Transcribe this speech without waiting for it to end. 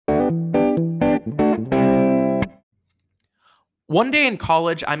One day in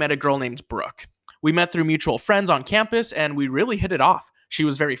college, I met a girl named Brooke. We met through mutual friends on campus, and we really hit it off. She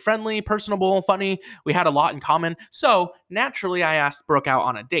was very friendly, personable, funny. We had a lot in common. So, naturally, I asked Brooke out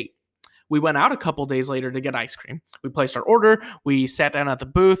on a date. We went out a couple days later to get ice cream. We placed our order, we sat down at the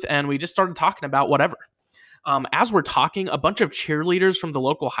booth, and we just started talking about whatever. As we're talking, a bunch of cheerleaders from the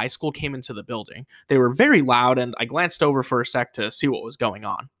local high school came into the building. They were very loud, and I glanced over for a sec to see what was going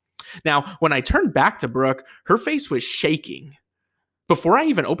on. Now, when I turned back to Brooke, her face was shaking. Before I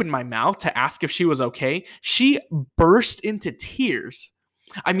even opened my mouth to ask if she was okay, she burst into tears.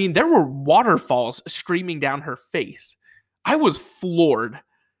 I mean, there were waterfalls streaming down her face. I was floored.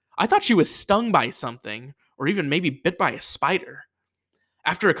 I thought she was stung by something, or even maybe bit by a spider.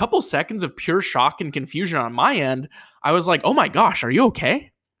 After a couple seconds of pure shock and confusion on my end, I was like, oh my gosh, are you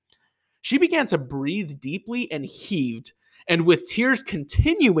okay? She began to breathe deeply and heaved, and with tears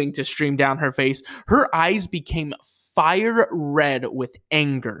continuing to stream down her face, her eyes became fire red with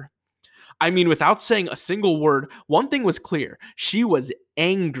anger. I mean, without saying a single word, one thing was clear. She was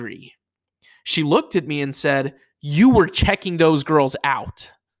angry. She looked at me and said, "You were checking those girls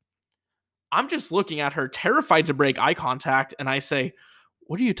out." I'm just looking at her, terrified to break eye contact, and I say,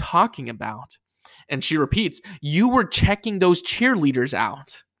 "What are you talking about?" And she repeats, "You were checking those cheerleaders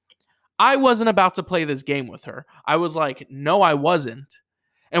out." I wasn't about to play this game with her. I was like, "No, I wasn't."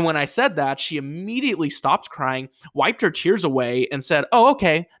 And when I said that, she immediately stopped crying, wiped her tears away, and said, "Oh,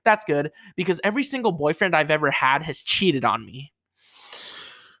 okay, that's good, because every single boyfriend I've ever had has cheated on me."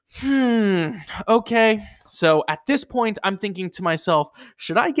 Okay. So at this point, I'm thinking to myself,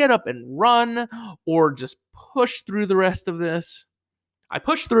 should I get up and run or just push through the rest of this? I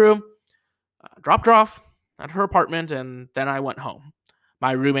pushed through, dropped her off at her apartment, and then I went home.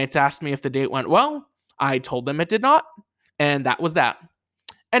 My roommates asked me if the date went well. I told them it did not, and that was that.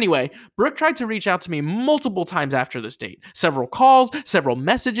 Anyway, Brooke tried to reach out to me multiple times after this date. Several calls, several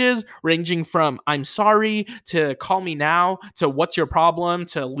messages, ranging from "I'm sorry" to "call me now" to "what's your problem"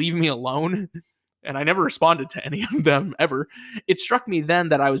 to "leave me alone." And I never responded to any of them ever. It struck me then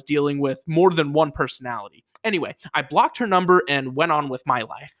that I was dealing with more than one personality. Anyway, I blocked her number and went on with my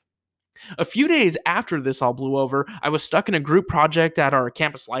life. A few days after this all blew over, I was stuck in a group project at our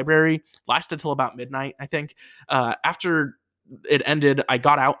campus library. Lasted till about midnight, I think. After it ended, I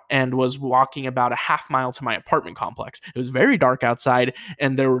got out and was walking about a half mile to my apartment complex. It was very dark outside,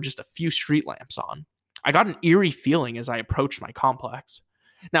 and there were just a few street lamps on. I got an eerie feeling as I approached my complex.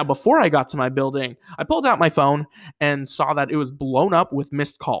 Now, before I got to my building, I pulled out my phone and saw that it was blown up with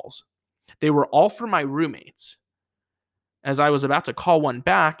missed calls. They were all from my roommates. As I was about to call one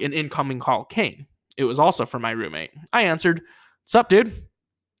back, an incoming call came. It was also from my roommate. I answered, "Sup, dude?"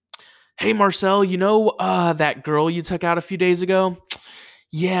 "Hey, Marcel, that girl you took out a few days ago?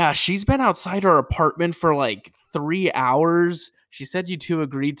 Yeah, she's been outside our apartment for like 3 hours. She said you two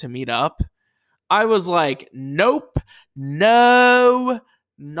agreed to meet up." I was like, "Nope, no,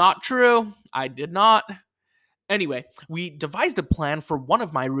 not true. I did not." Anyway, we devised a plan for one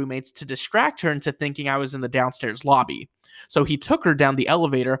of my roommates to distract her into thinking I was in the downstairs lobby. So he took her down the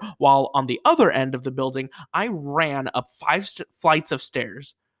elevator, while on the other end of the building, I ran up five flights of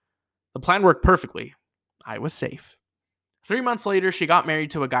stairs. The plan worked perfectly. I was safe. 3 months later, she got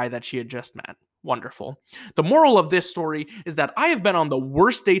married to a guy that she had just met. Wonderful. The moral of this story is that I have been on the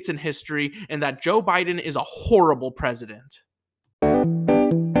worst dates in history and that Joe Biden is a horrible president.